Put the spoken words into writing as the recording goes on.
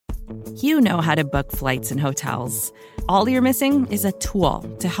You know how to book flights and hotels. All you're missing is a tool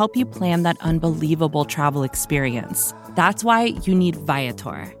to help you plan that unbelievable travel experience. That's why you need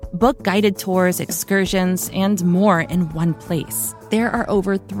Viator. Book guided tours, excursions, and more in one place. There are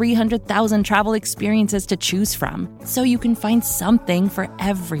over 300,000 travel experiences to choose from, so you can find something for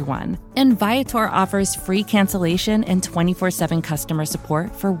everyone. And Viator offers free cancellation and 24/7 customer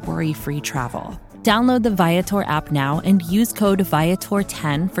support for worry-free travel. Download the Viator app now and use code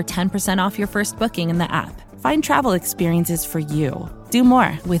Viator10 for 10% off your first booking in the app. Find travel experiences for you. Do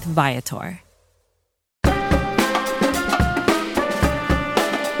more with Viator.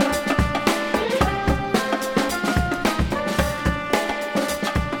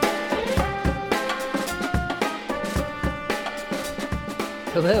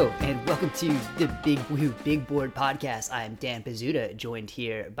 Hello, and welcome to the Big Blue Big Board Podcast. I am Dan Pizzuta, joined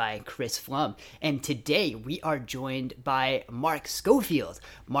here by Chris Pflum. And today we are joined by Mark Schofield.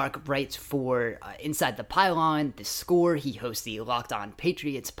 Mark writes for Inside the Pylon, The Score. He hosts the Locked On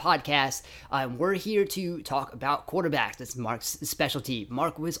Patriots podcast. We're here to talk about quarterbacks. That's Mark's specialty.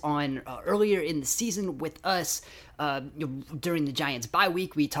 Mark was on earlier in the season with us. During the Giants bye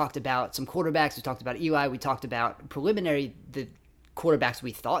week, we talked about some quarterbacks. We talked about Eli. We talked about the quarterbacks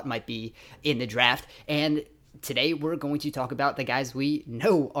we thought might be in the draft. And today we're going to talk about the guys we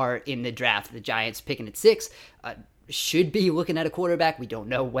know are in the draft. The Giants picking at 6 should be looking at a quarterback. We don't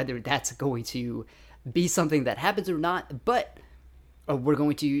know whether that's going to be something that happens or not, but we're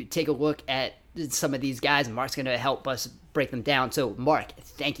going to take a look at some of these guys, and Mark's going to help us break them down. So Mark,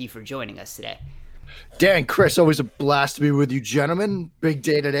 thank you for joining us today. Dan, Chris, always a blast to be with you, gentlemen. Big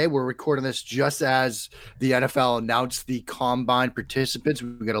day today. We're recording this just as the NFL announced the combine participants.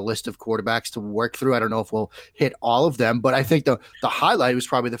 We've got a list of quarterbacks to work through. I don't know if we'll hit all of them, but I think the highlight was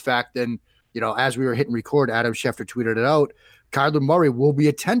probably the fact that, as we were hitting record, Adam Schefter tweeted it out, Kyler Murray will be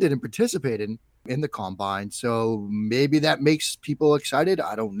attended and participating in the combine. So maybe that makes people excited.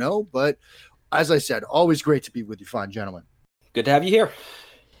 I don't know. But as I said, always great to be with you fine gentlemen. Good to have you here.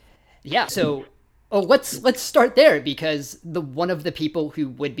 Yeah. So let's start there, because one of the people who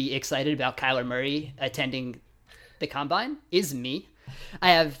would be excited about Kyler Murray attending the combine is me.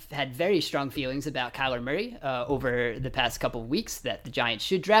 I have had very strong feelings about Kyler Murray over the past couple of weeks that the Giants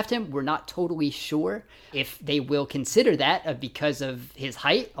should draft him. We're not totally sure if they will consider that because of his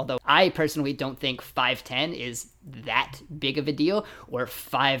height, although I personally don't think 5'10" is that big of a deal, or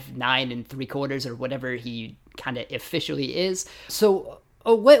 5'9 3/4" or whatever he kind of officially is. So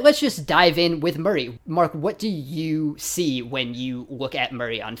let's just dive in with Murray. Mark, what do you see when you look at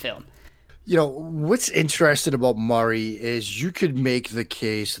Murray on film? What's interesting about Murray is you could make the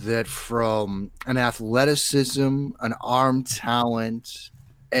case that from an athleticism, an arm talent,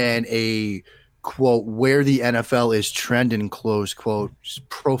 and a, quote, where the NFL is trending, close quote,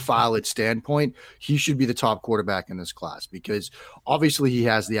 profile at standpoint, he should be the top quarterback in this class, because obviously he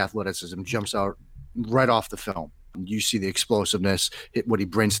has the athleticism, jumps out right off the film. You see the explosiveness, what he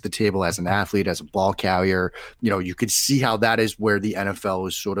brings to the table as an athlete, as a ball carrier. You could see how that is where the NFL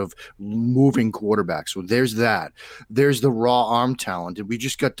is sort of moving quarterbacks. So there's that. There's the raw arm talent. And we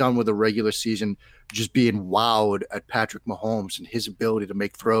just got done with a regular season just being wowed at Patrick Mahomes and his ability to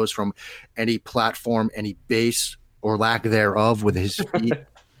make throws from any platform, any base or lack thereof with his feet.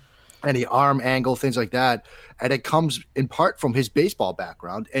 Any arm angle, things like that. And it comes in part from his baseball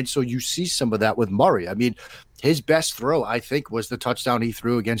background. And so you see some of that with Murray. I mean, his best throw, I think, was the touchdown he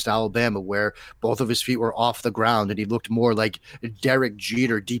threw against Alabama, where both of his feet were off the ground and he looked more like Derek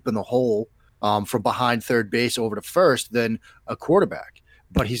Jeter deep in the hole from behind third base over to first than a quarterback.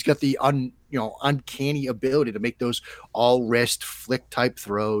 But he's got the uncanny ability to make those all wrist flick type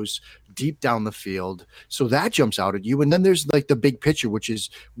throws deep down the field. So that jumps out at you. And then there's like the big picture, which is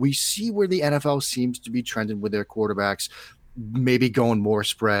we see where the NFL seems to be trending with their quarterbacks, maybe going more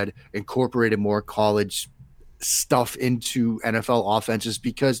spread, incorporating more college stuff into NFL offenses,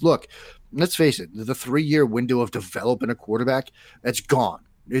 because look, let's face it, the 3-year window of developing a quarterback, that's gone.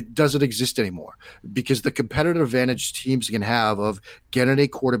 It doesn't exist anymore, because the competitive advantage teams can have of getting a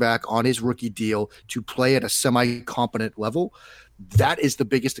quarterback on his rookie deal to play at a semi-competent level, that is the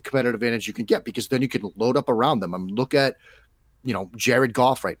biggest competitive advantage you can get, because then you can load up around them. I mean, look at, Jared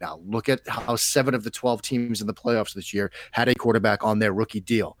Goff right now. Look at how 7 of the 12 teams in the playoffs this year had a quarterback on their rookie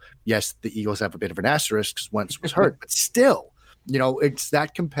deal. Yes, the Eagles have a bit of an asterisk because Wentz was hurt, but still, it's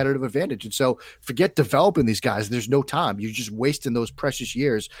that competitive advantage. And so forget developing these guys. There's no time. You're just wasting those precious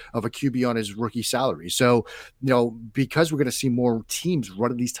years of a QB on his rookie salary. So, because we're going to see more teams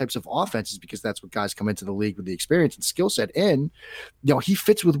running these types of offenses, because that's what guys come into the league with the experience and skill set in, he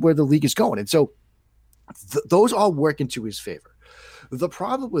fits with where the league is going. And so those all work into his favor. The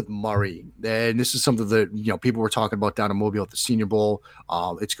problem with Murray, and this is something that people were talking about down in Mobile at the Senior Bowl.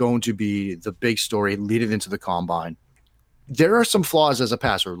 It's going to be the big story leading into the combine. There are some flaws as a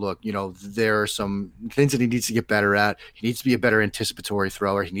passer. Look, there are some things that he needs to get better at. He needs to be a better anticipatory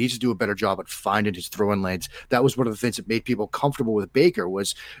thrower. He needs to do a better job at finding his throwing lanes. That was one of the things that made people comfortable with Baker.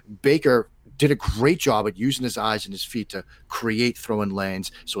 Was Baker did a great job at using his eyes and his feet to create throwing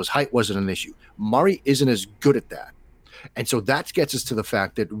lanes, so his height wasn't an issue. Murray isn't as good at that. And so that gets us to the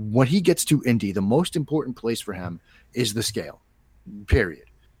fact that when he gets to Indy, the most important place for him is the scale, period.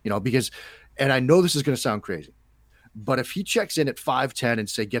 Because, and I know this is going to sound crazy, but if he checks in at 5'10" and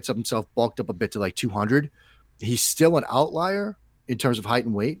say gets himself bulked up a bit to like 200, he's still an outlier in terms of height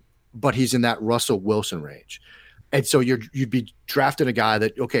and weight, but he's in that Russell Wilson range. And so you'd be drafting a guy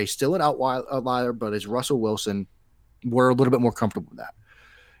that, okay, still an outlier, but is Russell Wilson. We're a little bit more comfortable with that.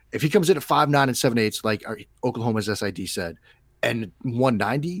 If he comes in at 5'9" and 7/8, like Oklahoma's SID said, and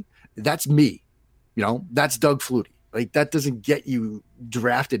 190, that's me. That's Doug Flutie. Like, that doesn't get you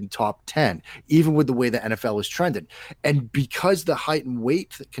drafted in top 10, even with the way the NFL is trending. And because the height and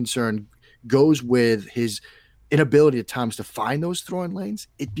weight concern goes with his inability at times to find those throwing lanes,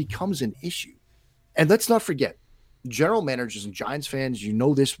 it becomes an issue. And let's not forget, general managers and Giants fans,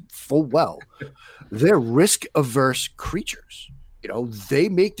 this full well, they're risk-averse creatures. They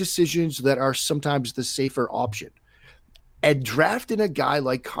make decisions that are sometimes the safer option. And drafting a guy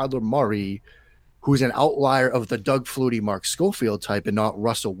like Kyler Murray, who's an outlier of the Doug Flutie, Mark Schofield type and not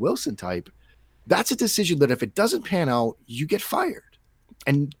Russell Wilson type, that's a decision that if it doesn't pan out, you get fired.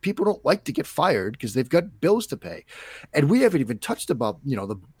 And people don't like to get fired because they've got bills to pay. And we haven't even touched about,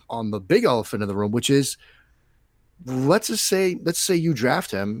 on the big elephant in the room, which is, let's say you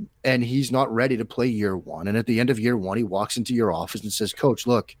draft him and he's not ready to play year one. And at the end of year one, he walks into your office and says, Coach,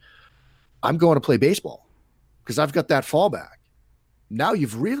 look, I'm going to play baseball because I've got that fallback. Now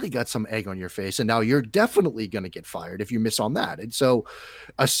you've really got some egg on your face, and now you're definitely going to get fired if you miss on that. And so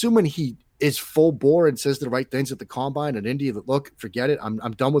assuming he is full bore and says the right things at the combine at Indy, that look, forget it. I'm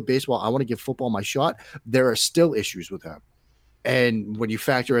done with baseball. I want to give football my shot. There are still issues with him. And when you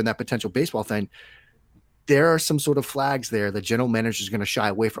factor in that potential baseball thing, there are some sort of flags there that general manager is going to shy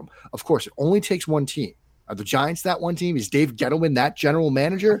away from. Of course, it only takes one team. Are the Giants that one team? Is Dave Gettleman that general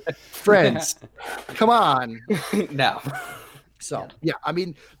manager? Friends, come on. No. So, yeah, I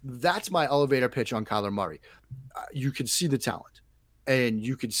mean, that's my elevator pitch on Kyler Murray. You can see the talent, and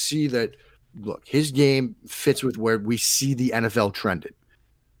you can see that, look, his game fits with where we see the NFL trended.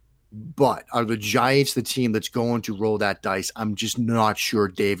 But are the Giants the team that's going to roll that dice? I'm just not sure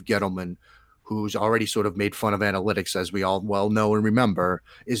Dave Gettleman, who's already sort of made fun of analytics, as we all well know and remember,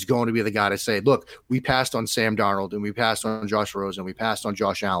 is going to be the guy to say, look, we passed on Sam Darnold, and we passed on Josh Rosen, we passed on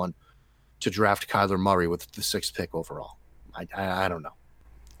Josh Allen to draft Kyler Murray with the 6th pick overall. I don't know.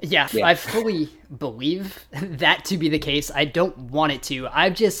 Yeah, I fully believe that to be the case. I don't want it to.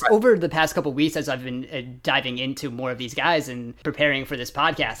 I've just, over the past couple of weeks, as I've been diving into more of these guys and preparing for this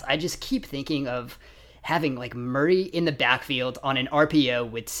podcast, I just keep thinking of having like Murray in the backfield on an RPO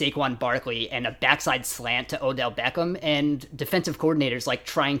with Saquon Barkley and a backside slant to Odell Beckham, and defensive coordinators like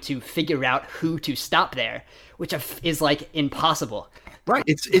trying to figure out who to stop there, which is like impossible. Right.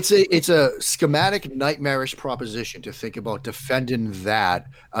 It's a schematic, nightmarish proposition to think about defending that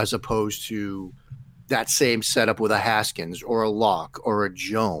as opposed to that same setup with a Haskins or a Locke or a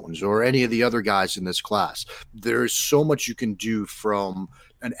Jones or any of the other guys in this class. There's so much you can do from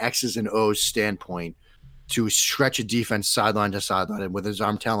an X's and O's standpoint to stretch a defense sideline to sideline. And with his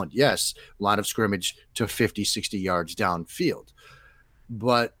arm talent, yes, line of scrimmage to 50, 60 yards downfield.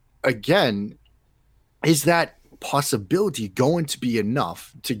 But again, is that possibility going to be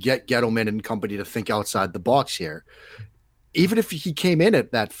enough to get Gettleman and company to think outside the box here? Even if he came in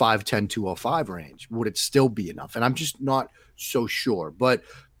at that 5'10", 205 range, would it still be enough? And I'm just not so sure. But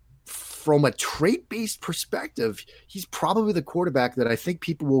from a trait-based perspective, he's probably the quarterback that I think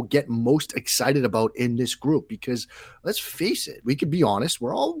people will get most excited about in this group, because let's face it, we can be honest,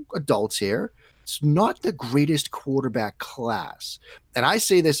 we're all adults here. It's not the greatest quarterback class. And I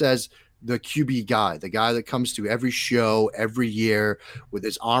say this as the QB guy, the guy that comes to every show every year with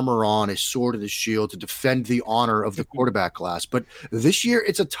his armor on, his sword and his shield to defend the honor of the quarterback class. But this year,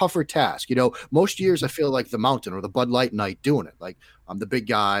 it's a tougher task. Most years I feel like the Mountain or the Bud Light Knight doing it. Like, I'm the big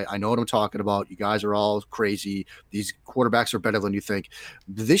guy. I know what I'm talking about. You guys are all crazy. These quarterbacks are better than you think.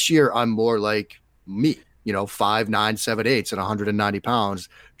 This year, I'm more like me. 5'9", 7'8", and 190 pounds,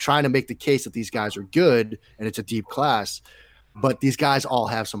 trying to make the case that these guys are good and it's a deep class. But these guys all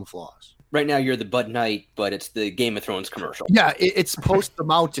have some flaws. Right now, you're the Bud Knight, but it's the Game of Thrones commercial. Yeah, it's post the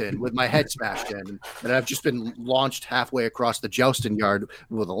mountain with my head smashed in, and I've just been launched halfway across the jousting yard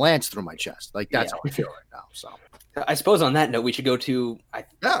with a lance through my chest. Like, that's how I feel right now. So, I suppose on that note, we should go to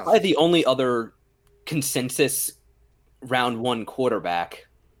probably the only other consensus round one quarterback,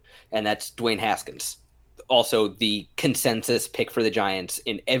 and that's Dwayne Haskins. Also, the consensus pick for the Giants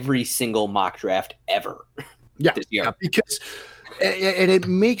in every single mock draft ever. This year. Yeah, because. And it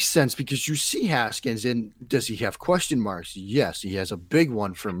makes sense because you see Haskins, and does he have question marks? Yes, he has a big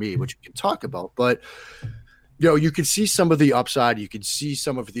one for me, which we can talk about. But, you can see some of the upside. You can see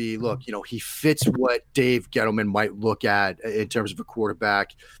some of the look, he fits what Dave Gettleman might look at in terms of a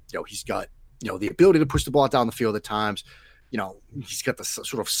quarterback. He's got, the ability to push the ball down the field at times. He's got the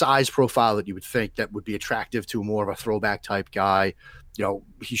sort of size profile that you would think that would be attractive to more of a throwback type guy.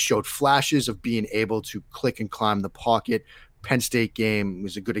 He showed flashes of being able to click and climb the pocket. Penn State game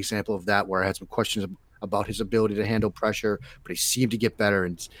was a good example of that, where I had some questions about his ability to handle pressure, but he seemed to get better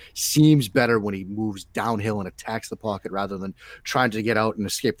and seems better when he moves downhill and attacks the pocket rather than trying to get out and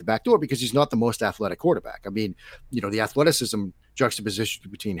escape the back door, because he's not the most athletic quarterback. I mean, the athleticism juxtaposition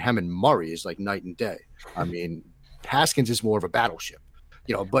between him and Murray is like night and day. I mean, Haskins is more of a battleship,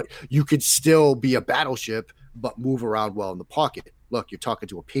 but you could still be a battleship but move around well in the pocket. Look, you're talking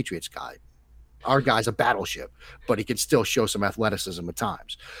to a Patriots guy. Our guy's a battleship, but he can still show some athleticism at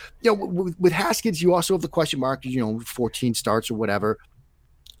times. With Haskins, you also have the question mark, 14 starts or whatever.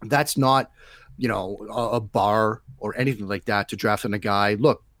 That's not, a bar or anything like that to drafting a guy.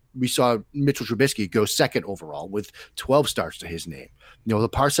 Look, we saw Mitchell Trubisky go second overall with 12 starts to his name. The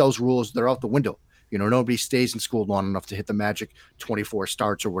Parcells rules, they're out the window. Nobody stays in school long enough to hit the magic 24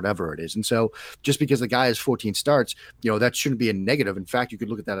 starts or whatever it is. And so just because the guy has 14 starts, that shouldn't be a negative. In fact, you could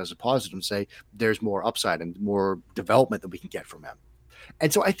look at that as a positive and say there's more upside and more development that we can get from him.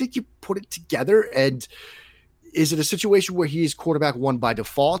 And so I think you put it together, and is it a situation where he's quarterback one by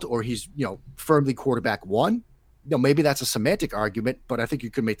default, or he's, firmly quarterback one? Maybe that's a semantic argument, but I think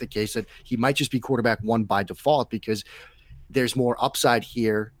you could make the case that he might just be quarterback one by default because there's more upside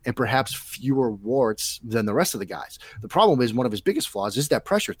here and perhaps fewer warts than the rest of the guys. The problem is one of his biggest flaws is that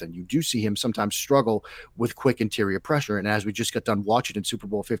pressure thing. You do see him sometimes struggle with quick interior pressure. And as we just got done watching in Super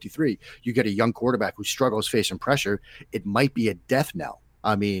Bowl 53, you get a young quarterback who struggles facing pressure. It might be a death knell.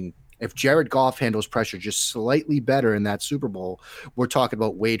 I mean, if Jared Goff handles pressure just slightly better in that Super Bowl, we're talking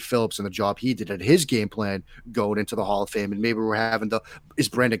about Wade Phillips and the job he did at his game plan going into the Hall of Fame. And maybe we're having is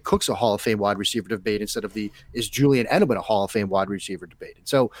Brandon Cooks a Hall of Fame wide receiver debate instead of is Julian Edelman a Hall of Fame wide receiver debate? And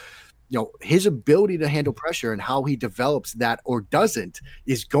so, his ability to handle pressure and how he develops that or doesn't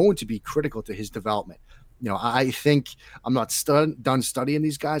is going to be critical to his development. I think I'm not done studying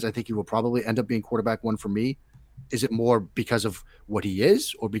these guys. I think he will probably end up being quarterback one for me. Is it more because of what he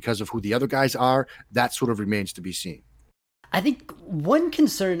is or because of who the other guys are? That sort of remains to be seen. I think one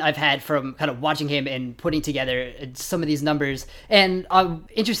concern I've had from kind of watching him and putting together some of these numbers, and I'm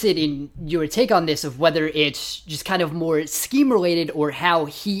interested in your take on this, of whether it's just kind of more scheme related or how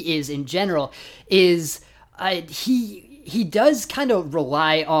he is in general, is he does kind of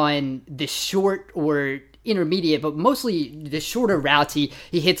rely on the short or intermediate, but mostly the shorter routes. He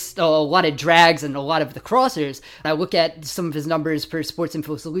hits a lot of drags and a lot of the crossers. I look at some of his numbers per Sports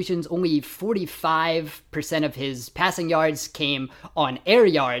Info Solutions. Only 45% of his passing yards came on air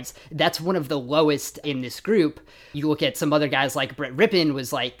yards. That's one of the lowest in this group. You look at some other guys like Brett Rippon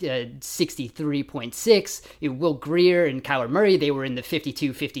was like 63.6. Will Greer and Kyler Murray, they were in the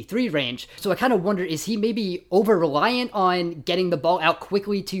 52-53 range. So I kind of wonder, is he maybe over-reliant on getting the ball out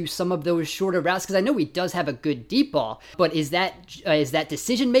quickly to some of those shorter routes? Because I know he does have a good deep ball, but is that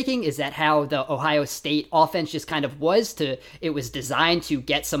decision making? Is that how the Ohio State offense just kind of was? It was designed to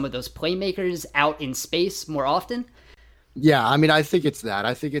get some of those playmakers out in space more often? Yeah, I mean, I think it's that.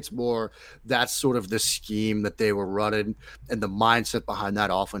 I think it's more that's sort of the scheme that they were running, and the mindset behind that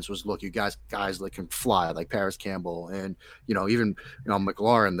offense was, look, you guys that can fly, like Paris Campbell, and even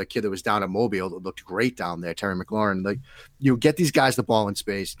McLaurin, the kid that was down at Mobile that looked great down there, Terry McLaurin. Like, you get these guys the ball in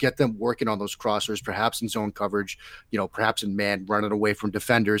space, get them working on those crossers, perhaps in zone coverage, perhaps in man, running away from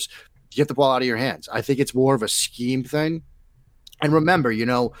defenders. Get the ball out of your hands. I think it's more of a scheme thing. And remember,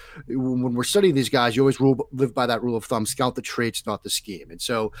 when we're studying these guys, you always live by that rule of thumb: scout the traits, not the scheme. And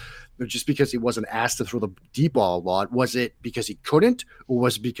so just because he wasn't asked to throw the deep ball a lot, was it because he couldn't, or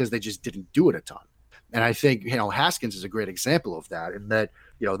was it because they just didn't do it a ton? And I think, Haskins is a great example of that, in that,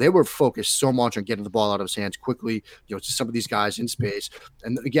 they were focused so much on getting the ball out of his hands quickly, to some of these guys in space.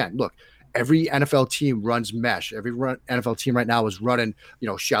 And again, look, every NFL team runs mesh. Every NFL team right now is running,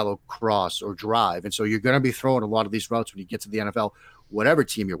 shallow cross or drive. And so you're going to be throwing a lot of these routes when you get to the NFL, whatever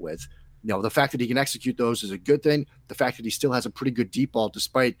team you're with. The fact that he can execute those is a good thing. The fact that he still has a pretty good deep ball,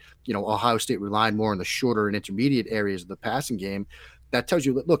 despite, Ohio State relying more on the shorter and intermediate areas of the passing game, that tells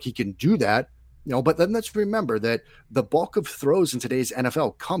you that, look, he can do that. But then let's remember that the bulk of throws in today's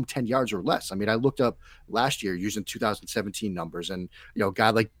NFL come 10 yards or less. I mean, I looked up last year using 2017 numbers, and, a guy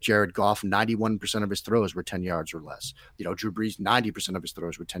like Jared Goff, 91% of his throws were 10 yards or less. Drew Brees, 90% of his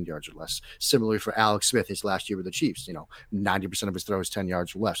throws were 10 yards or less. Similarly for Alex Smith, his last year with the Chiefs, 90% of his throws 10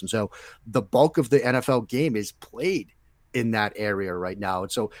 yards or less. And so the bulk of the NFL game is played in that area right now.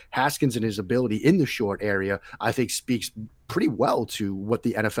 And so Haskins and his ability in the short area, I think, speaks pretty well to what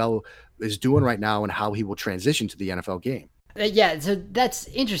the NFL is doing right now and how he will transition to the NFL game. Yeah, so that's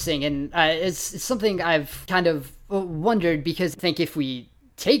interesting. And it's something I've kind of wondered, because I think if we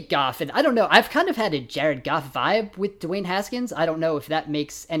take Goff, and I don't know, I've kind of had a Jared Goff vibe with Dwayne Haskins. I don't know if that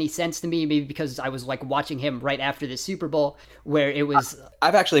makes any sense to me, maybe because I was like watching him right after the Super Bowl where it was...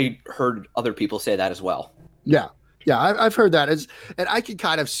 I've actually heard other people say that as well. Yeah. Yeah, I've heard that, and I can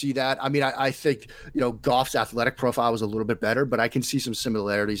kind of see that. I mean, I think, Goff's athletic profile was a little bit better, but I can see some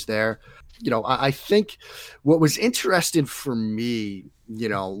similarities there. I think what was interesting for me,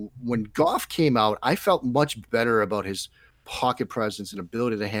 when Goff came out, I felt much better about his pocket presence and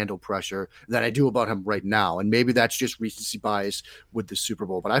ability to handle pressure than I do about him right now. And maybe that's just recency bias with the Super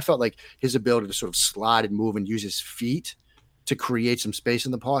Bowl, but I felt like his ability to sort of slide and move and use his feet to create some space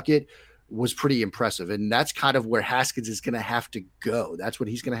in the pocket was pretty impressive. And that's kind of where Haskins is going to have to go. That's what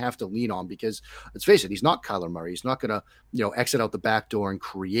he's going to have to lean on, because let's face it, he's not Kyler Murray. He's not going to, exit out the back door and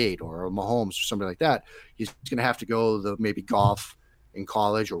create, or Mahomes or somebody like that. He's going to have to go the maybe Goff in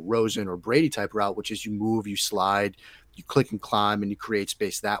college, or Rosen or Brady type route, which is you move, you slide, you click and climb, and you create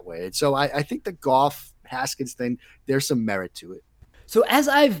space that way. And so I think the Goff Haskins thing, there's some merit to it. So as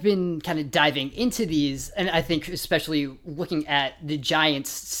I've been kind of diving into these, and I think especially looking at the Giants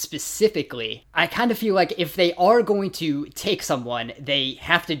specifically, I kind of feel like if they are going to take someone, they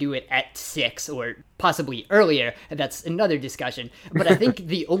have to do it at 6 or possibly earlier. And that's another discussion. But I think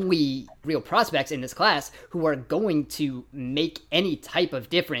the only real prospects in this class who are going to make any type of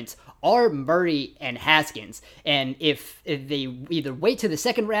difference are Murray and Haskins. And if they either wait to the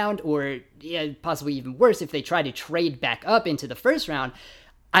second round, or possibly even worse, if they try to trade back up into the first round,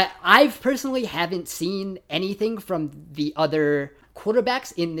 I've personally haven't seen anything from the other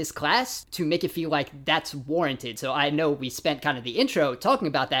quarterbacks in this class to make it feel like that's warranted. So I know we spent kind of the intro talking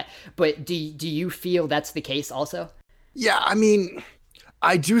about that, but do you feel that's the case also? Yeah, I mean,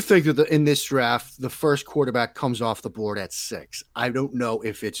 I do think that in this draft, the first quarterback comes off the board at 6. I don't know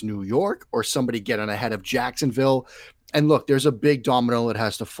if it's New York or somebody getting ahead of Jacksonville. And look, there's a big domino that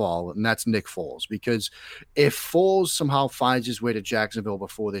has to fall, and that's Nick Foles. Because if Foles somehow finds his way to Jacksonville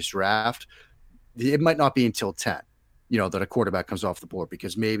before this draft, it might not be until 10, that a quarterback comes off the board,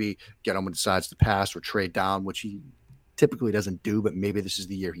 because maybe Gettleman decides to pass or trade down, which he typically doesn't do, but maybe this is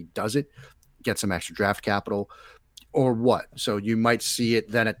the year he does it, get some extra draft capital, or what. So you might see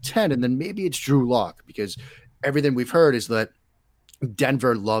it then at 10, and then maybe it's Drew Lock, because everything we've heard is that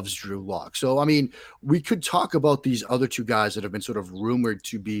Denver loves Drew Lock. So, I mean, we could talk about these other two guys that have been sort of rumored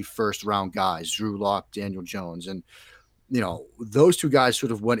to be first round guys, Drew Lock, Daniel Jones. And, those two guys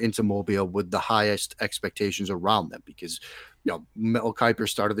sort of went into Mobile with the highest expectations around them, because, Mel Kiper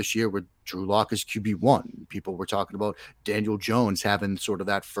started this year with Drew Lock as QB1. People were talking about Daniel Jones having sort of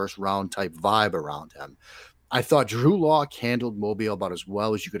that first round type vibe around him. I thought Drew Lock handled Mobile about as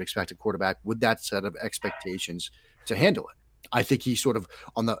well as you could expect a quarterback with that set of expectations to handle it. I think he sort of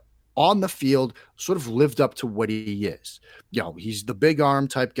on the field sort of lived up to what he is. He's the big arm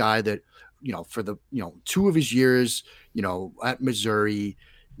type guy that, for the, 2 of his years, at Missouri,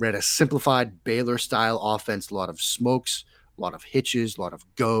 ran a simplified Baylor style offense, a lot of smokes, a lot of hitches, a lot of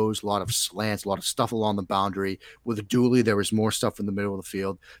goes, a lot of slants, a lot of stuff along the boundary. With Dooley, there was more stuff in the middle of the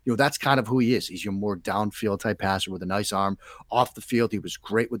field. That's kind of who he is. He's your more downfield type passer with a nice arm. Off the field, he was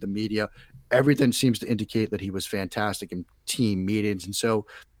great with the media. Everything seems to indicate that he was fantastic in team meetings. And so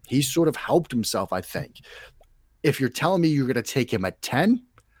he's sort of helped himself, I think. If you're telling me you're going to take him at 10,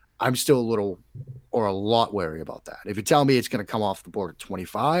 I'm still a lot wary about that. If you're telling me it's going to come off the board at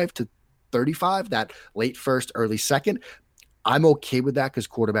 25 to 35, that late first, early second, I'm okay with that, because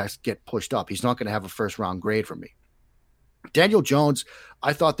quarterbacks get pushed up. He's not going to have a first round grade from me. Daniel Jones,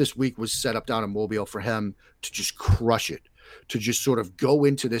 I thought this week was set up down in Mobile for him to just crush it, to just sort of go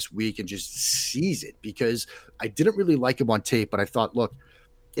into this week and just seize it, because I didn't really like him on tape, but I thought, look,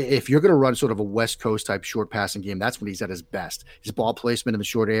 if you're going to run sort of a West Coast type short passing game, that's when he's at his best. His ball placement in the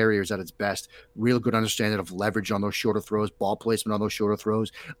short area is at its best. Real good understanding of leverage on those shorter throws, ball placement on those shorter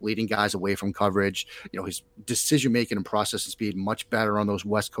throws, leading guys away from coverage. His decision making and processing speed much better on those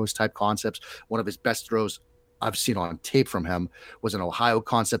West Coast type concepts. One of his best throws I've seen on tape from him was an Ohio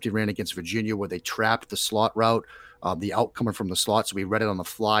concept he ran against Virginia where they trapped the slot route. The out coming from the slot, so we read it on the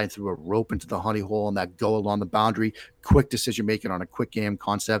fly and threw a rope into the honey hole and that go along the boundary. Quick decision making on a quick game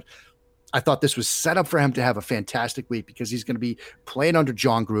concept. I thought this was set up for him to have a fantastic week because he's going to be playing under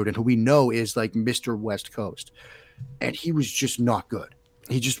John Gruden, who we know is like Mr. West Coast. And he was just not good.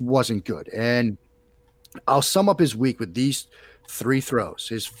 He just wasn't good. And I'll sum up his week with these 3 throws.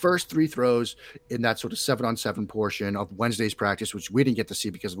 His first 3 throws in that sort of 7-on-7 portion of Wednesday's practice, which we didn't get to see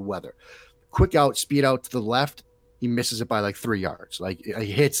because of the weather. Quick out, speed out to the left. He misses it by like 3 yards. Like he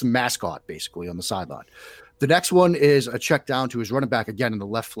hits mascot basically on the sideline. The next one is a check down to his running back again in the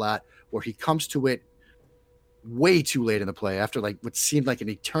left flat where he comes to it way too late in the play after like what seemed like an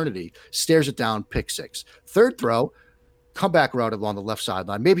eternity, stares it down, pick 6. Third throw, comeback route along the left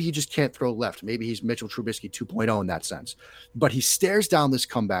sideline. Maybe he just can't throw left. Maybe he's Mitchell Trubisky 2.0 in that sense. But he stares down this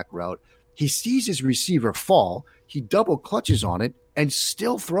comeback route. He sees his receiver fall. He double clutches on it and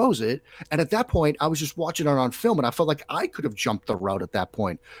still throws it. And at that point, I was just watching it on film, and I felt like I could have jumped the route at that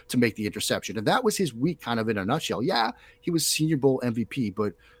point to make the interception. And that was his week kind of in a nutshell. Yeah, he was Senior Bowl MVP,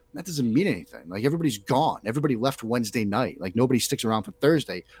 but that doesn't mean anything. Like everybody's gone. Everybody left Wednesday night. Like nobody sticks around for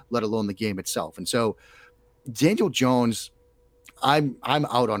Thursday, let alone the game itself. And so Daniel Jones, I'm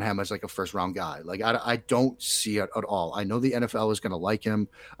out on him as like a first round guy. Like I don't see it at all. I know the NFL is going to like him.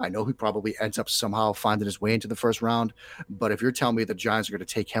 I know he probably ends up somehow finding his way into the first round. But if you're telling me the Giants are going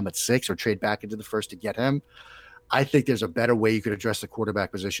to take him at 6 or trade back into the first to get him, I think there's a better way you could address the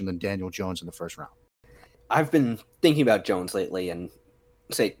quarterback position than Daniel Jones in the first round. I've been thinking about Jones lately and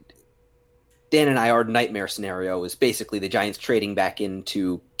say Dan and I, our nightmare scenario is basically the Giants trading back in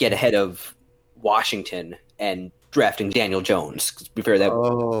to get ahead of Washington and drafting Daniel Jones. To be fair,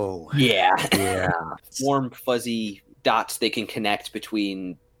 yeah, warm, fuzzy dots they can connect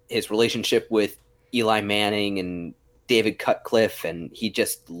between his relationship with Eli Manning and David Cutcliffe, and he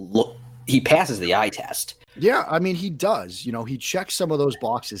passes the eye test. Yeah, I mean, he does. He checks some of those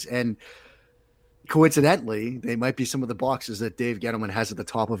boxes, and coincidentally, they might be some of the boxes that Dave Gettleman has at the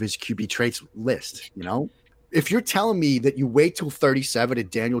top of his QB traits list. If you're telling me that you wait till 37 and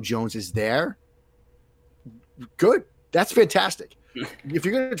Daniel Jones is there, good. That's fantastic. If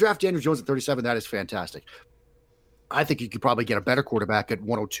you're going to draft Daniel Jones at 37, that is fantastic. I think you could probably get a better quarterback at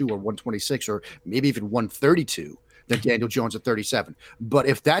 102 or 126 or maybe even 132 than Daniel Jones at 37. But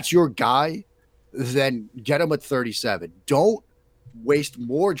if that's your guy, then get him at 37. Don't waste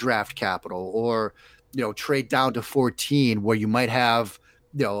more draft capital or, trade down to 14 where you might have,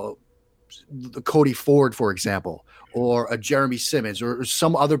 the Cody Ford, for example, or a Jeremy Simmons or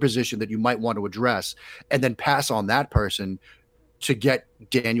some other position that you might want to address and then pass on that person to get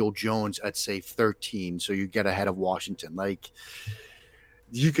Daniel Jones at say 13. So you get ahead of Washington. Like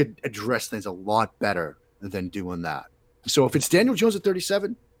you could address things a lot better than doing that. So if it's Daniel Jones at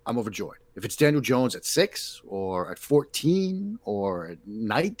 37, I'm overjoyed. If it's Daniel Jones at 6 or at 14 or at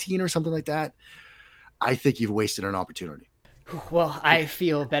 19 or something like that, I think you've wasted an opportunity. Well, I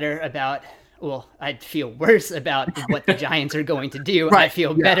feel better about I'd feel worse about what the Giants are going to do. Right. I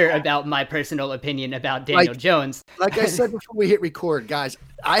feel better about my personal opinion about Daniel Jones. Like I said before we hit record, guys,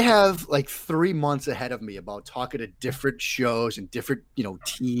 I have like 3 months ahead of me about talking to different shows and different,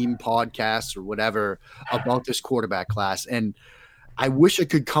 team podcasts or whatever about this quarterback class. And I wish I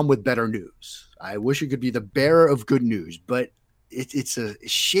could come with better news. I wish I could be the bearer of good news, but it's a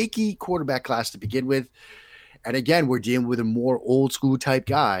shaky quarterback class to begin with. And again, we're dealing with a more old school type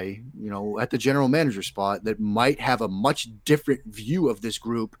guy, at the general manager spot that might have a much different view of this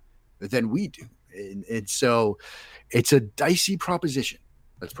group than we do. And so it's a dicey proposition.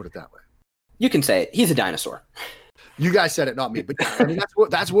 Let's put it that way. You can say it. He's a dinosaur. You guys said it, not me. But I mean,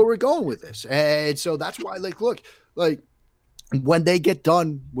 that's where we're going with this. And so that's why, look, when they get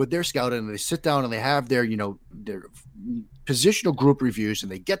done with their scouting and they sit down and they have their, their positional group reviews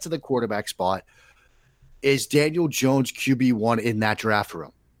and they get to the quarterback spot, is Daniel Jones QB1 in that draft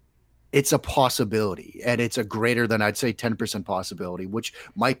room? It's a possibility, and it's a greater than I'd say 10% possibility, which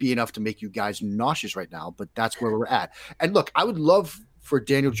might be enough to make you guys nauseous right now, but that's where we're at. And look, I would love for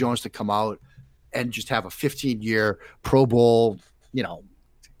Daniel Jones to come out and just have a 15-year Pro Bowl,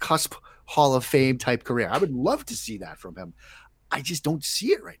 cusp Hall of Fame type career. I would love to see that from him. I just don't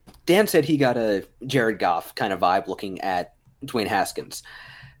see it right now. Dan said he got a Jared Goff kind of vibe looking at Dwayne Haskins.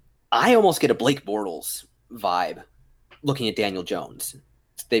 I almost get a Blake Bortles vibe looking at Daniel Jones.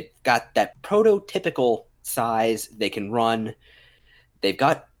 They've got that prototypical size. They can run. They've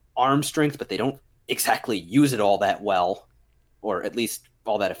got arm strength, but they don't exactly use it all that well, or at least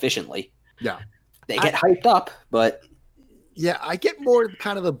all that efficiently. Yeah. They get hyped up, but... Yeah, I get more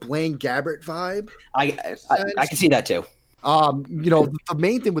kind of the Blaine Gabbert vibe. I can see that too. The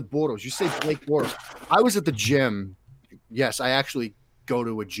main thing with Bortles, you say Blake Bortles. I was at the gym. Yes, I actually go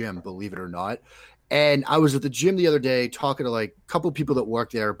to a gym, believe it or not. And I was at the gym the other day talking to like a couple of people that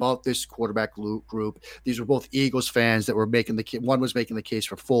work there about this quarterback group. These were both Eagles fans that were making one was making the case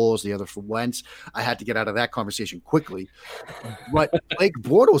for Foles, the other for Wentz. I had to get out of that conversation quickly. But Blake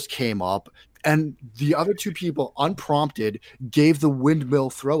Bortles came up, and the other two people, unprompted, gave the windmill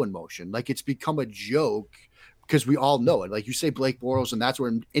throw-in motion. Like, it's become a joke because we all know it. Like, you say Blake Bortles, and that's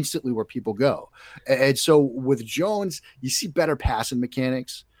instantly where people go. And so with Jones, you see better passing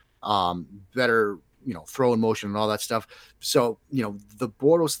mechanics, better, throw in motion and all that stuff. So, the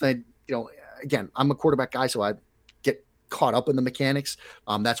Bortles thing, again, I'm a quarterback guy, so I get caught up in the mechanics.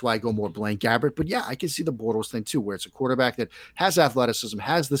 That's why I go more Blaine Gabbert. But yeah, I can see the Bortles thing too, where it's a quarterback that has athleticism,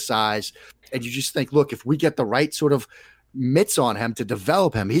 has the size, and you just think, look, if we get the right sort of mitts on him to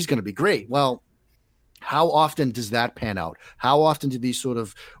develop him, he's going to be great. Well, how often does that pan out? How often do these sort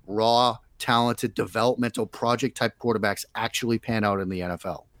of raw, talented, developmental project type quarterbacks actually pan out in the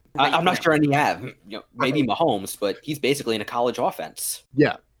NFL? I'm not sure any have. Maybe Mahomes, but he's basically in a college offense.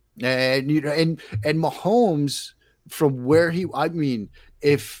 Yeah, and Mahomes, from where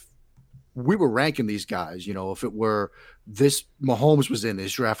if we were ranking these guys, if it were this Mahomes was in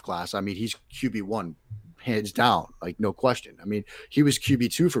this draft class, he's QB1 hands down, like no question. He was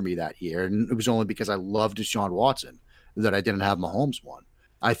QB2 for me that year, and it was only because I loved Deshaun Watson that I didn't have Mahomes one.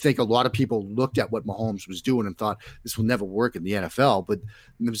 I think a lot of people looked at what Mahomes was doing and thought this will never work in the NFL, but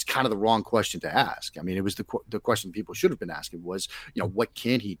it was kind of the wrong question to ask. It was the question people should have been asking was, what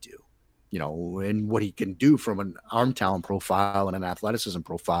can he do? And what he can do from an arm talent profile and an athleticism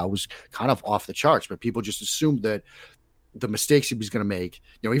profile was kind of off the charts, but people just assumed that the mistakes he was going to make,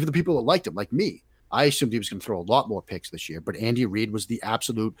 even the people that liked him, like me, I assumed he was going to throw a lot more picks this year, but Andy Reid was the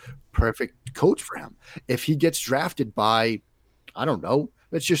absolute perfect coach for him. If he gets drafted by, I don't know,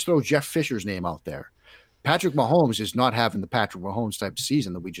 let's just throw Jeff Fisher's name out there. Patrick Mahomes is not having the Patrick Mahomes type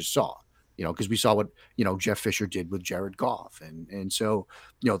season that we just saw, because we saw what, Jeff Fisher did with Jared Goff. And so,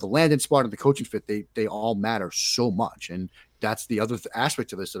 the landing spot and the coaching fit, they all matter so much. And that's the other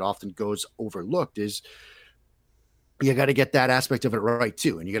aspect of this that often goes overlooked is you got to get that aspect of it right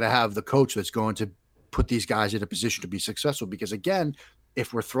too. And you got to have the coach that's going to put these guys in a position to be successful. Because again,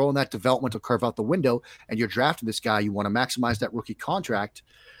 if we're throwing that developmental curve out the window and you're drafting this guy, you want to maximize that rookie contract,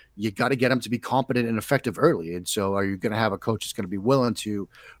 you got to get him to be competent and effective early. And so are you going to have a coach that's going to be willing to,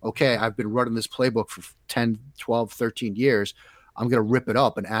 okay, I've been running this playbook for 10, 12, 13 years. I'm going to rip it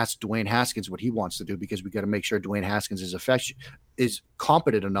up and ask Dwayne Haskins what he wants to do, because we got to make sure Dwayne Haskins is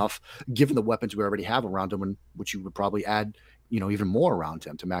competent enough, given the weapons we already have around him, and which you would probably add, even more around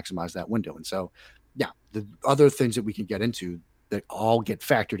him to maximize that window. And so, yeah, the other things that we can get into that all get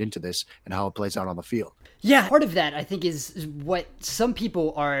factored into this and how it plays out on the field. Yeah, part of that I think is what some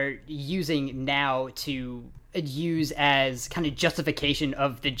people are using now to use as kind of justification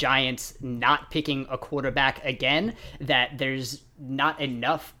of the Giants not picking a quarterback again, that there's not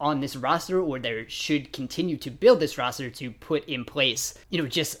enough on this roster, or there should continue to build this roster to put in place,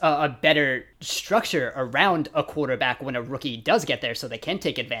 just a better structure around a quarterback when a rookie does get there, so they can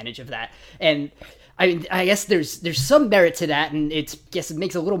take advantage of that. And I guess there's some merit to that, and it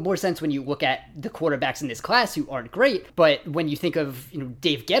makes a little more sense when you look at the quarterbacks in this class who aren't great. But when you think of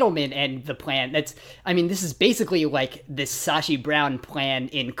Dave Gettleman and the plan, this is basically like the Sashi Brown plan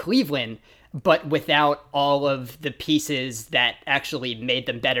in Cleveland, but without all of the pieces that actually made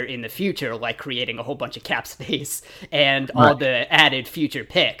them better in the future, like creating a whole bunch of cap space and all the added future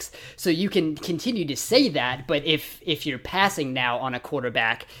picks. So you can continue to say that, but if you're passing now on a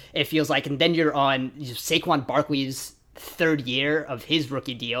quarterback, it feels like, and then you're on Saquon Barkley's third year of his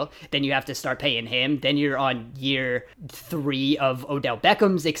rookie deal, then you have to start paying him. Then you're on year 3 of Odell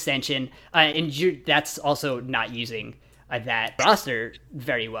Beckham's extension, and that's also not using that roster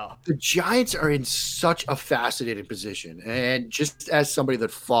very well. The Giants are in such a fascinating position. And just as somebody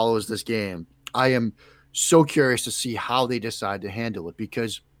that follows this game, I am so curious to see how they decide to handle it,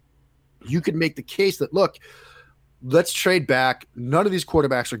 because you could make the case that, look, let's trade back. None of these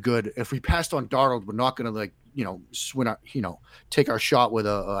quarterbacks are good. If we passed on Darnold, we're not going to take our shot with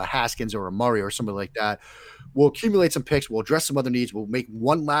a Haskins or a Murray or somebody like that. We'll accumulate some picks. We'll address some other needs. We'll make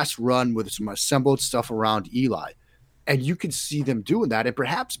one last run with some assembled stuff around Eli. And you can see them doing that and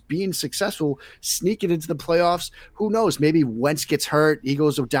perhaps being successful, sneaking into the playoffs. Who knows? Maybe Wentz gets hurt,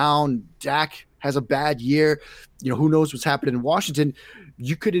 Eagles are down, Dak has a bad year. Who knows what's happening in Washington?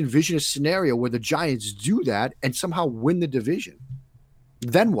 You could envision a scenario where the Giants do that and somehow win the division.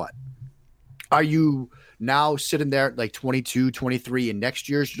 Then what? Are you now sitting there at like 22, 23 in next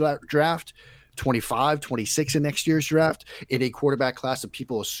year's draft? 25, 26 in next year's draft in a quarterback class that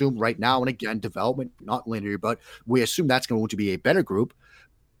people assume right now, and again, development, not linear, but we assume that's going to be a better group.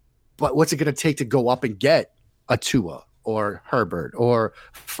 But what's it going to take to go up and get a Tua or Herbert or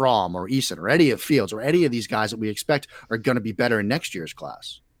Fromm or Eason or any of Fields or any of these guys that we expect are going to be better in next year's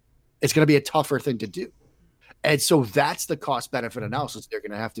class? It's going to be a tougher thing to do. And so that's the cost-benefit analysis they're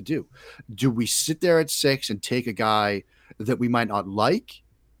going to have to do. Do we sit there at 6 and take a guy that we might not like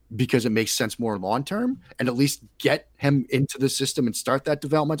because it makes sense more long-term and at least get him into the system and start that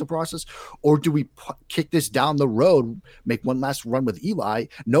developmental process? Or do we kick this down the road, make one last run with Eli,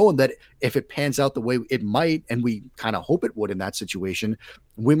 knowing that if it pans out the way it might, and we kind of hope it would in that situation,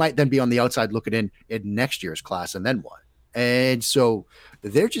 we might then be on the outside looking in next year's class, and then what? And so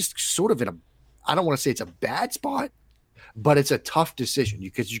they're just sort of in a, I don't want to say it's a bad spot, but it's a tough decision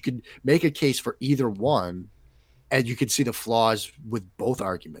because you could make a case for either one. And you can see the flaws with both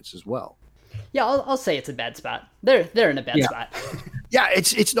arguments as well. Yeah, I'll say it's a bad spot. They're in a bad spot. Yeah,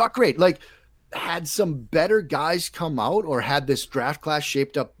 it's not great. Like, had some better guys come out or had this draft class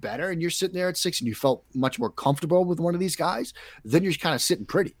shaped up better and you're sitting there at 6 and you felt much more comfortable with one of these guys, then you're kind of sitting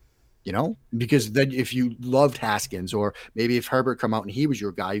pretty, because then if you loved Haskins or maybe if Herbert come out and he was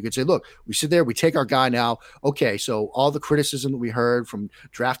your guy, you could say, look, we sit there, we take our guy now. Okay, so all the criticism that we heard from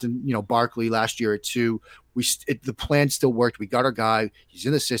drafting, Barkley last year at 2, the plan still worked. We got our guy. He's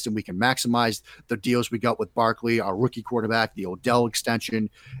in the system. We can maximize the deals we got with Barkley, our rookie quarterback, the Odell extension,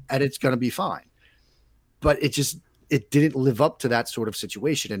 and it's going to be fine. But it didn't live up to that sort of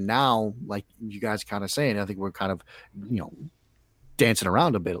situation. And now, like you guys kind of saying, I think we're kind of, dancing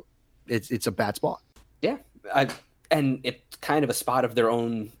around a bit. It's a bad spot. Yeah. And it's kind of a spot of their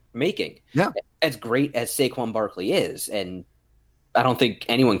own making. Yeah. As great as Saquon Barkley is, and I don't think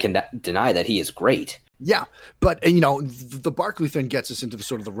anyone can deny that he is great. Yeah, but the Barkley thing gets us into the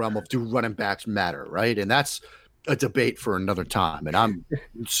sort of the realm of, do running backs matter, right? And that's a debate for another time. And I'm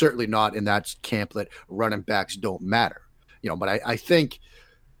certainly not in that camp that running backs don't matter, But I think,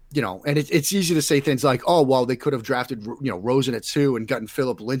 and it's easy to say things like, oh, well, they could have drafted, Rosen at 2 and gotten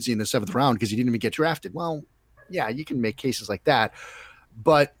Phillip Lindsay in the 7th round because he didn't even get drafted. Well, yeah, you can make cases like that,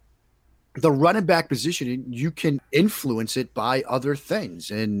 but the running back position, you can influence it by other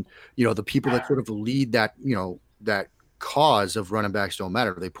things. And, the people that sort of lead that, that cause of running backs don't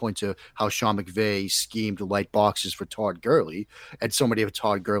matter. They point to how Sean McVay schemed light boxes for Todd Gurley, and so many of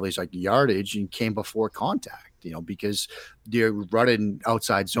Todd Gurley's like yardage and came before contact, because they're running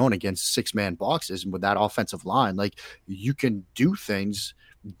outside zone against 6-man boxes. And with that offensive line, like, you can do things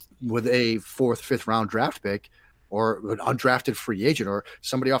with a 4th, 5th round draft pick or an undrafted free agent or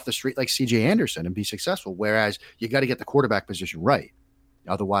somebody off the street like CJ Anderson and be successful. Whereas you got to get the quarterback position right.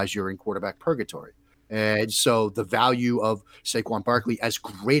 Otherwise you're in quarterback purgatory. And so the value of Saquon Barkley, as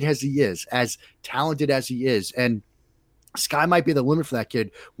great as he is, as talented as he is, and sky might be the limit for that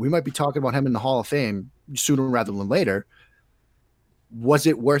kid. We might be talking about him in the Hall of Fame sooner rather than later. Was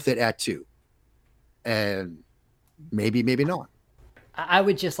it worth it at 2? And maybe not. I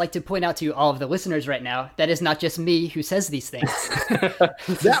would just like to point out to all of the listeners right now, that is not just me who says these things.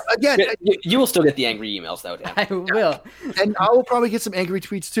 Yeah, again, you will still get the angry emails, though, Dan. I will. And I will probably get some angry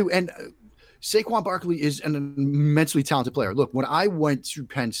tweets, too. And Saquon Barkley is an immensely talented player. Look, when I went to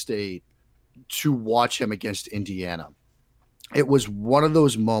Penn State to watch him against Indiana, it was one of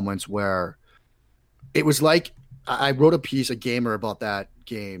those moments where it was like, I wrote a piece, a gamer, about that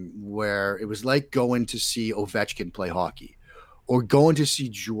game, where it was like going to see Ovechkin play hockey, or going to see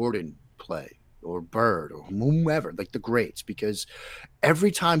Jordan play, or Bird, or whomever, like the greats, because every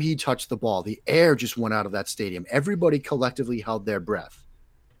time he touched the ball, the air just went out of that stadium. Everybody collectively held their breath.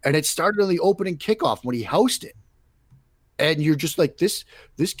 And it started on the opening kickoff when he hosted. And you're just like, this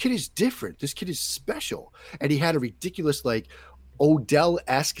kid is different. This kid is special. And he had a ridiculous, like,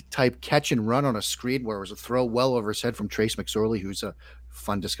 Odell-esque type catch and run on a screen where it was a throw well over his head from Trace McSorley, who's a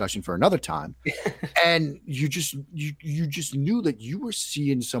fun discussion for another time. And you just knew that you were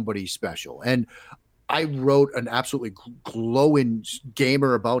seeing somebody special. And I wrote an absolutely glowing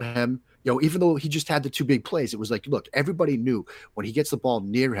gamer about him. Even though he just had the 2 big plays, it was like, look, everybody knew when he gets the ball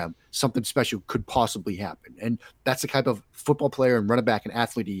near him, something special could possibly happen. And that's the type of football player and running back and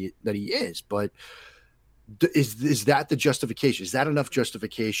athlete that he is. But is that the justification? Is that enough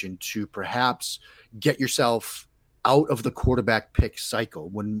justification to perhaps get yourself out of the quarterback pick cycle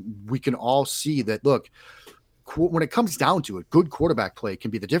when we can all see that, look, when it comes down to it, good quarterback play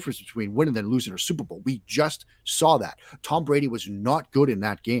can be the difference between winning and losing a Super Bowl. We just saw that. Tom Brady was not good in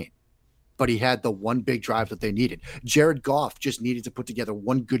that game, but he had the one big drive that they needed. Jared Goff just needed to put together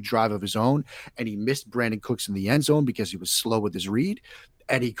one good drive of his own, and he missed Brandon Cooks in the end zone because he was slow with his read,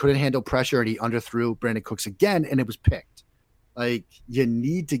 and he couldn't handle pressure, and he underthrew Brandon Cooks again, and it was picked. Like, you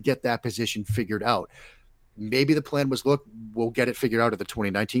need to get that position figured out. Maybe the plan was, look, we'll get it figured out at the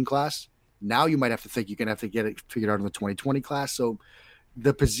 2019 class. Now you might have to think you're going to have to get it figured out in the 2020 class. So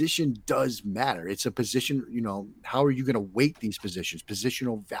the position does matter. It's a position, how are you going to weight these positions?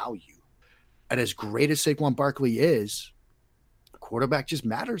 Positional value. And as great as Saquon Barkley is, quarterback just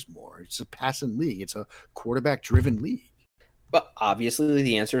matters more. It's a passing league. It's a quarterback-driven league. But obviously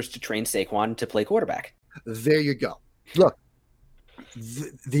the answer is to train Saquon to play quarterback. There you go. Look,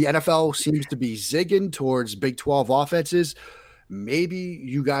 the NFL seems to be zigging towards Big 12 offenses. Maybe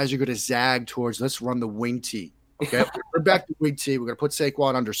you guys are going to zag towards, let's run the wing tee. Okay, we're back to wing tee. We're going to put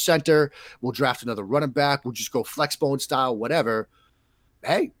Saquon under center. We'll draft another running back. We'll just go flex bone style, whatever.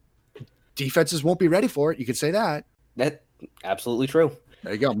 Hey, defenses won't be ready for it. You could say that. That's absolutely true.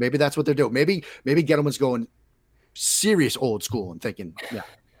 There you go. Maybe that's what they're doing. Maybe Gettleman's going serious old school and thinking, yeah,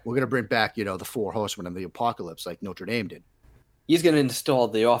 we're going to bring back, the four horsemen of the apocalypse like Notre Dame did. He's going to install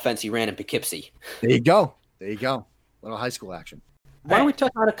the offense he ran in Poughkeepsie. There you go. Little high school action. Why don't we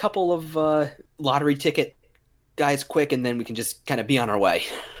touch on a couple of lottery ticket guys quick, and then we can just kind of be on our way.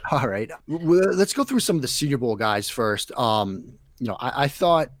 All right. Let's go through some of the Senior Bowl guys first. I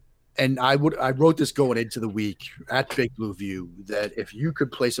thought, and I wrote this going into the week at Big Blue View, that if you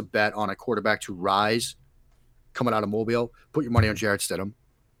could place a bet on a quarterback to rise coming out of Mobile, put your money on Jarrett Stidham,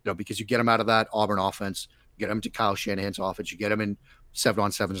 because you get him out of that Auburn offense, you get him to Kyle Shanahan's offense, you get him in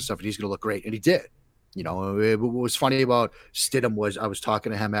 7-on-7s and stuff, and he's going to look great. And he did. What was funny about Stidham was I was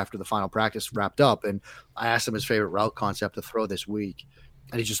talking to him after the final practice wrapped up, and I asked him his favorite route concept to throw this week,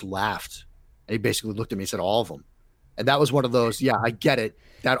 and he just laughed. And he basically looked at me and said, all of them. And that was one of those, yeah, I get it.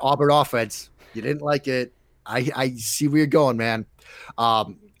 That Auburn offense, you didn't like it. I see where you're going, man.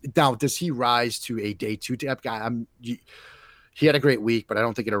 Now, does he rise to a day 2 type guy? He had a great week, but I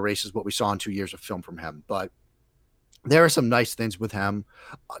don't think it erases what we saw in 2 years of film from him. But there are some nice things with him.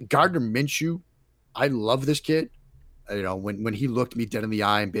 Gardner Minshew, I love this kid. When he looked me dead in the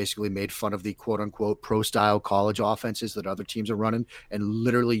eye and basically made fun of the quote unquote pro style college offenses that other teams are running and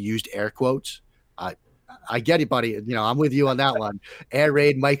literally used air quotes. I get it, buddy. I'm with you on that one. Air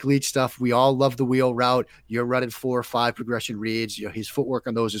raid, Mike Leach stuff. We all love the wheel route. You're running 4 or 5 progression reads. His footwork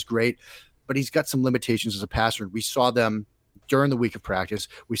on those is great, but he's got some limitations as a passer. We saw them during the week of practice.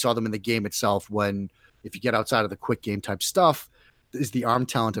 We saw them in the game itself when, if you get outside of the quick game type stuff, is the arm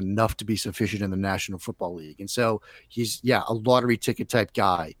talent enough to be sufficient in the National Football League? And so he's, a lottery ticket type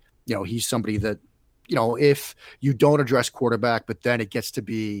guy. He's somebody that, if you don't address quarterback, but then it gets to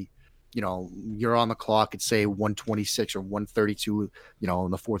be, you're on the clock at say 126 or 132, in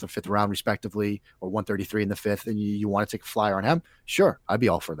the 4th or 5th round respectively, or 133 in the 5th, and you want to take a flyer on him. Sure. I'd be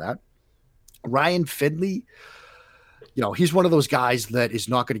all for that. Ryan Finley, he's one of those guys that is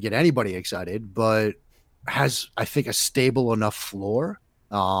not going to get anybody excited, but has, I think, a stable enough floor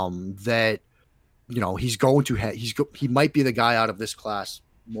that, he's going to he might be the guy out of this class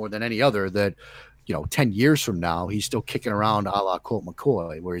more than any other that, 10 years from now, he's still kicking around a la Colt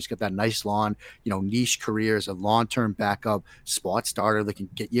McCoy, where he's got that nice long, niche career as a long-term backup spot starter that can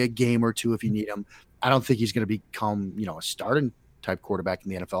get you a game or two if you need him. I don't think he's going to become, a starting type quarterback in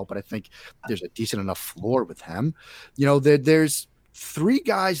the NFL, but I think there's a decent enough floor with him. There's 3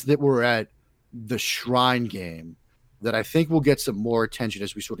 guys that were at the Shrine game that I think will get some more attention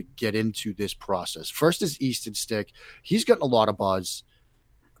as we sort of get into this process. First is Easton Stick. He's gotten a lot of buzz.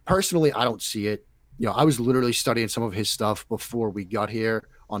 Personally, I don't see it. I was literally studying some of his stuff before we got here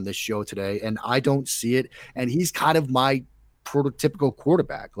on this show today, and I don't see it. And he's kind of my prototypical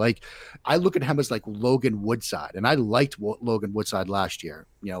quarterback. Like, I look at him as like Logan Woodside, and I liked Logan Woodside last year,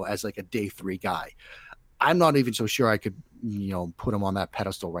 as like a day 3 guy. I'm not even so sure I could, put him on that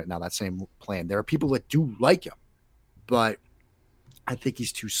pedestal right now, that same plan. There are people that do like him, but I think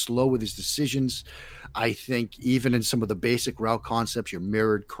he's too slow with his decisions. I think even in some of the basic route concepts, your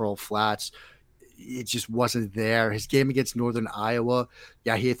mirrored curl flats, it just wasn't there. His game against Northern Iowa,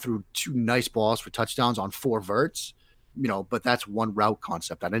 he threw 2 nice balls for touchdowns on 4 verts, but that's one route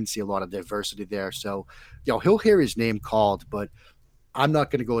concept. I didn't see a lot of diversity there. So, he'll hear his name called, but I'm not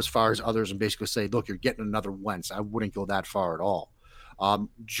going to go as far as others and basically say, look, you're getting another Wentz. I wouldn't go that far at all.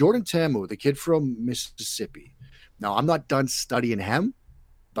 Jordan Ta'amu, the kid from Mississippi. Now, I'm not done studying him,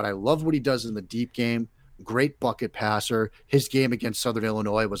 but I love what he does in the deep game. great bucket passer. His game against Southern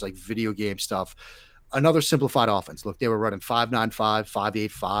Illinois was like video game stuff. Another simplified offense. Look, they were running 5-9-5,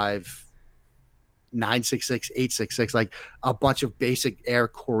 5-8-5, 9-6-6, 8-6-6, like a bunch of basic Air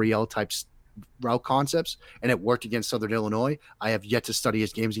Coryell types route concepts, and it worked against Southern Illinois. I have yet to study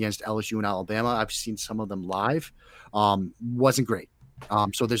his games against LSU and Alabama. I've seen some of them live. Wasn't great.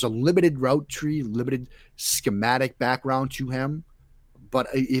 So there's a limited route tree, limited schematic background to him. But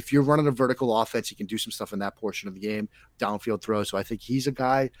if you're running a vertical offense, you can do some stuff in that portion of the game, downfield throws. So I think he's a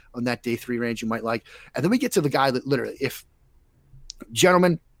guy on that day 3 range you might like. And then we get to the guy that literally, if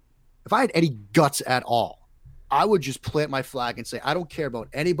I had any guts at all, I would just plant my flag and say, I don't care about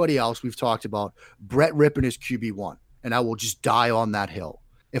anybody else we've talked about. Brett Rypien is QB1, and I will just die on that hill.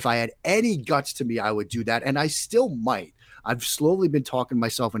 If I had any guts to me, I would do that, and I still might. I've slowly been talking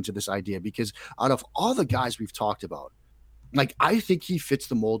myself into this idea because out of all the guys we've talked about, like, I think he fits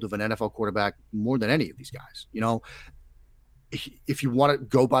the mold of an NFL quarterback more than any of these guys. You know, if you want to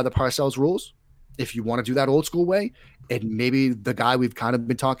go by the Parcells rules, if you want to do that old school way, and maybe the guy we've kind of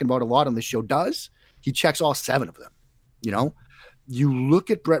been talking about a lot on this show does, he checks all 7 of them. You know, you look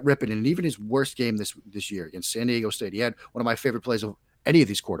at Brett Rypien, and even his worst game this year against San Diego State, he had one of my favorite plays of any of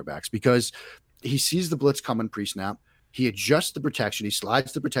these quarterbacks because he sees the blitz coming pre-snap. He adjusts the protection. He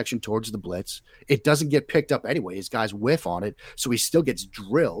slides the protection towards the blitz. It doesn't get picked up anyway. His guys whiff on it, so he still gets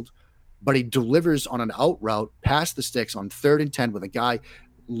drilled, but he delivers on an out route past the sticks on 3rd and 10 with a guy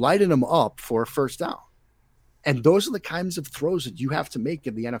lighting him up for a first down. And those are the kinds of throws that you have to make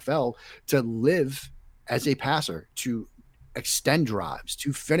in the NFL to live as a passer, to extend drives,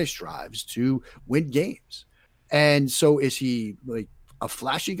 to finish drives, to win games. And so is he like a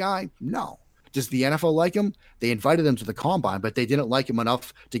flashy guy? No. Does the NFL like him? They invited him to the combine, but they didn't like him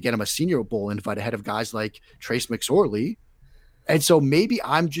enough to get him a Senior Bowl invite ahead of guys like Trace McSorley. And so maybe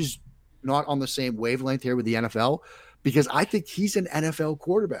I'm just not on the same wavelength here with the NFL because I think he's an NFL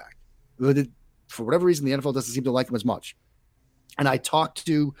quarterback. For whatever reason, the NFL doesn't seem to like him as much. And I talked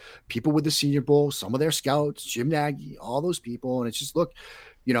to people with the Senior Bowl, some of their scouts, Jim Nagy, all those people. And it's just, look,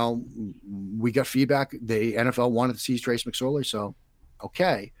 you know, we got feedback. The NFL wanted to see Trace McSorley. So,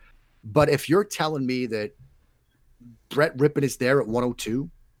 okay. But if you're telling me that Brett Rypien is there at 102,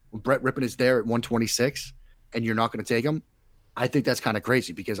 Brett Rypien is there at 126, and you're not going to take him, I think that's kind of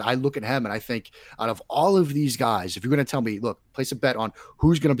crazy because I look at him and I think out of all of these guys, if you're going to tell me, look, place a bet on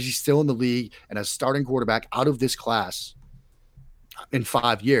who's going to be still in the league and a starting quarterback out of this class in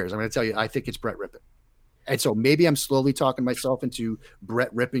 5 years, I'm going to tell you, I think it's Brett Rypien. And so maybe I'm slowly talking myself into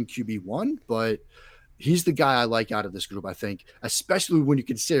Brett Rypien QB1, but he's the guy I like out of this group, I think, especially when you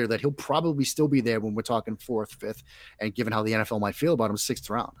consider that he'll probably still be there when we're talking 4th, 5th, and given how the NFL might feel about him, 6th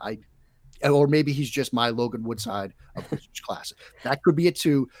round. Or maybe he's just my Logan Woodside of this class. That could be it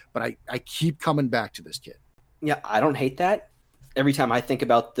too, but I keep coming back to this kid. Yeah, I don't hate that. Every time I think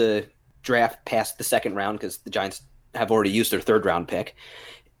about the draft past the 2nd round, because the Giants have already used their 3rd round pick,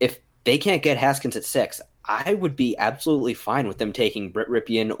 if they can't get Haskins at 6, I would be absolutely fine with them taking Brett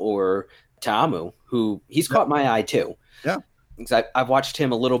Rypien or Ta'amu, who he's caught my eye too. Yeah. Because I've watched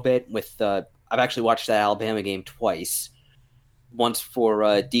him a little bit with, I've actually watched that Alabama game twice. Once for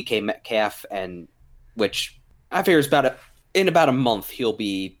DK Metcalf, and which I figure is in about a month, he'll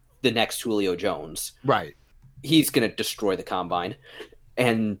be the next Julio Jones. Right. He's going to destroy the combine.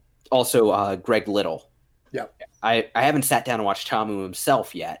 And also Greg Little. Yeah. I haven't sat down and watched Ta'amu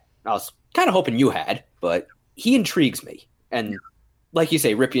himself yet. I was kind of hoping you had, but he intrigues me. And like you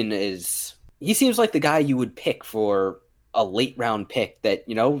say, Rypien he seems like the guy you would pick for a late round pick that,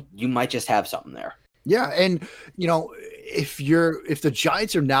 you know, you might just have something there. Yeah. And, you know, if the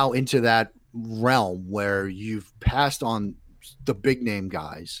Giants are now into that realm where you've passed on the big name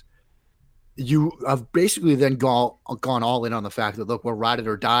guys, you have basically then gone all in on the fact that, look, we're ride it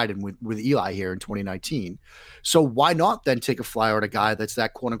or died and with Eli here in 2019. So why not then take a flyer on a guy that's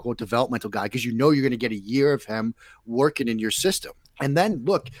that quote unquote developmental guy? Because you know you're going to get a year of him working in your system. And then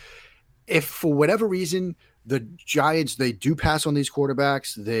look, if for whatever reason the Giants, they do pass on these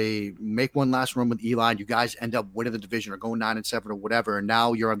quarterbacks, they make one last run with Eli, and you guys end up winning the division or going 9-7 or whatever, and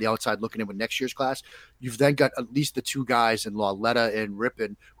now you're on the outside looking in with next year's class, you've then got at least the 2 guys in Lauletta and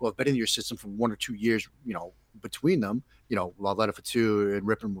Rypien who have been in your system for 1 or 2 years, you know, between them, you know, Lauletta for 2 and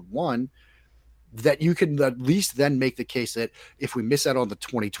Rypien with 1, that you can at least then make the case that if we miss out on the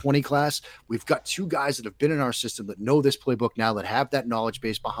 2020 class, we've got 2 guys that have been in our system that know this playbook now, that have that knowledge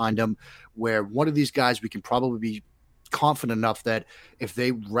base behind them, where one of these guys we can probably be confident enough that if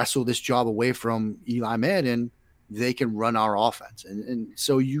they wrestle this job away from Eli Manning, they can run our offense. And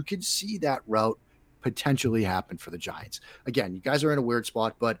so you could see that route potentially happen for the Giants. Again, you guys are in a weird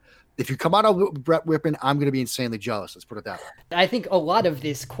spot, but if you come out of Brett Rypien, I'm going to be insanely jealous. Let's put it that way. I think a lot of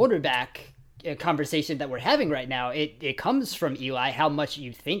this quarterback conversation that we're having right now, it comes from Eli, how much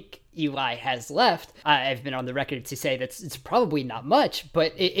you think Eli has left. I've been on the record to say that it's probably not much,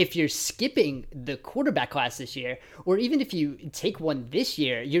 but if you're skipping the quarterback class this year, or even if you take one this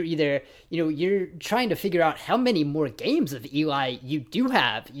year, you're either, you're trying to figure out how many more games of Eli you do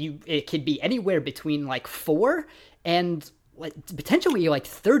have. It could be anywhere between like 4 and potentially like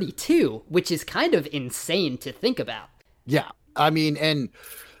 32, which is kind of insane to think about. Yeah. I mean, and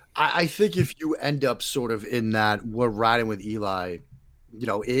I think if you end up sort of in that we're riding with Eli,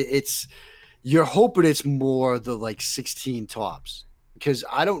 it's you're hoping it's more the like 16 tops, because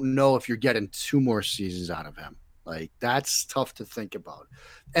I don't know if you're getting 2 more seasons out of him. Like, that's tough to think about.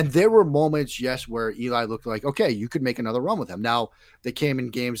 And there were moments, yes, where Eli looked like, okay, you could make another run with him. Now, they came in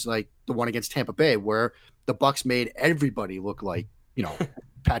games like the one against Tampa Bay where the Bucs made everybody look like,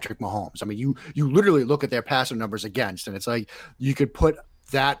 Patrick Mahomes. I mean, you literally look at their passer numbers against, and it's like you could put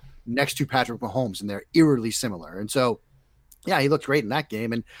that next to Patrick Mahomes, and they're eerily similar. And so, yeah, he looked great in that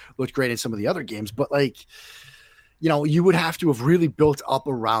game and looked great in some of the other games. But you would have to have really built up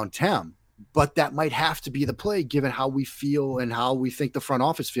around him. But that might have to be the play, given how we feel and how we think the front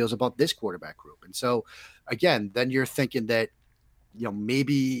office feels about this quarterback group. And so, again, then you're thinking that,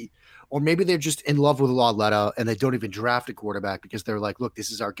 maybe they're just in love with Lauletta and they don't even draft a quarterback because they're like, look,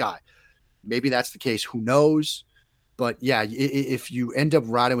 this is our guy. Maybe that's the case. Who knows? But yeah, if you end up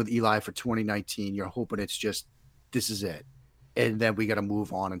riding with Eli for 2019, you're hoping it's just, this is it. And then we got to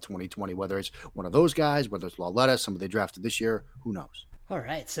move on in 2020, whether it's one of those guys, whether it's Lauletta, somebody they drafted this year, who knows? All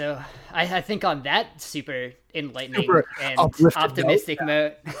right. So I think on that super enlightening and optimistic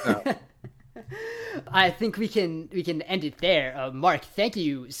note, I think we can end it there. Mark, thank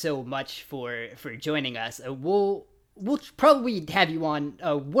you so much for joining us. We'll probably have you on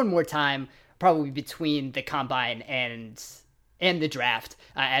one more time, probably between the combine and the draft,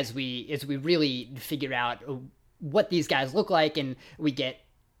 as we really figure out what these guys look like, and we get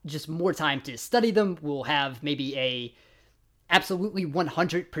just more time to study them. We'll have maybe a absolutely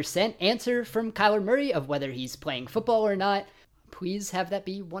 100% answer from Kyler Murray of whether he's playing football or not. Please have that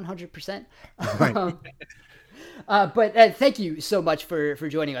be 100%. Right. But thank you so much for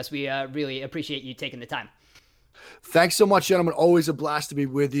joining us. We really appreciate you taking the time. Thanks so much, gentlemen. Always a blast to be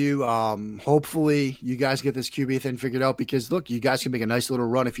with you. Hopefully you guys get this QB thing figured out, because look, you guys can make a nice little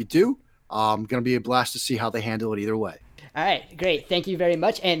run if you do. Going to be a blast to see how they handle it either way. All right, great. Thank you very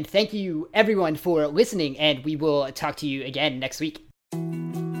much. And thank you everyone for listening, and we will talk to you again next week.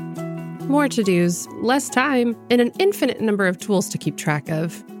 More to-dos, less time, and an infinite number of tools to keep track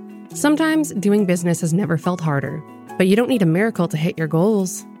of. Sometimes doing business has never felt harder, but you don't need a miracle to hit your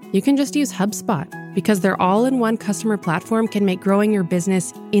goals. You can just use HubSpot, because their all-in-one customer platform can make growing your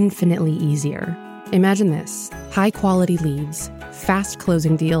business infinitely easier. Imagine this: high-quality leads, fast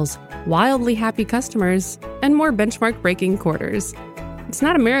closing deals, wildly happy customers, and more benchmark-breaking quarters. It's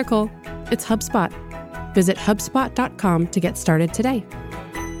not a miracle, it's HubSpot. Visit HubSpot.com to get started today.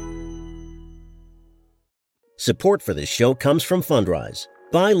 Support for this show comes from Fundrise.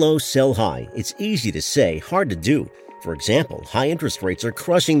 Buy low, sell high. It's easy to say, hard to do. For example, high interest rates are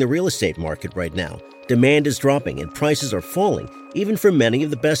crushing the real estate market right now. Demand is dropping and prices are falling, even for many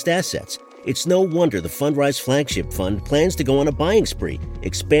of the best assets. It's no wonder the Fundrise Flagship Fund plans to go on a buying spree,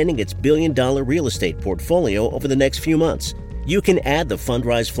 expanding its billion-dollar real estate portfolio over the next few months. You can add the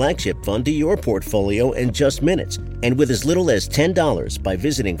Fundrise Flagship Fund to your portfolio in just minutes, and with as little as $10 by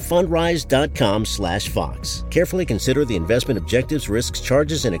visiting fundrise.com/Fox. Carefully consider the investment objectives, risks,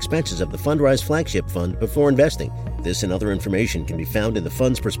 charges, and expenses of the Fundrise Flagship Fund before investing. This and other information can be found in the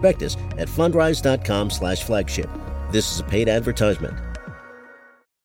fund's prospectus at fundrise.com/flagship. This is a paid advertisement.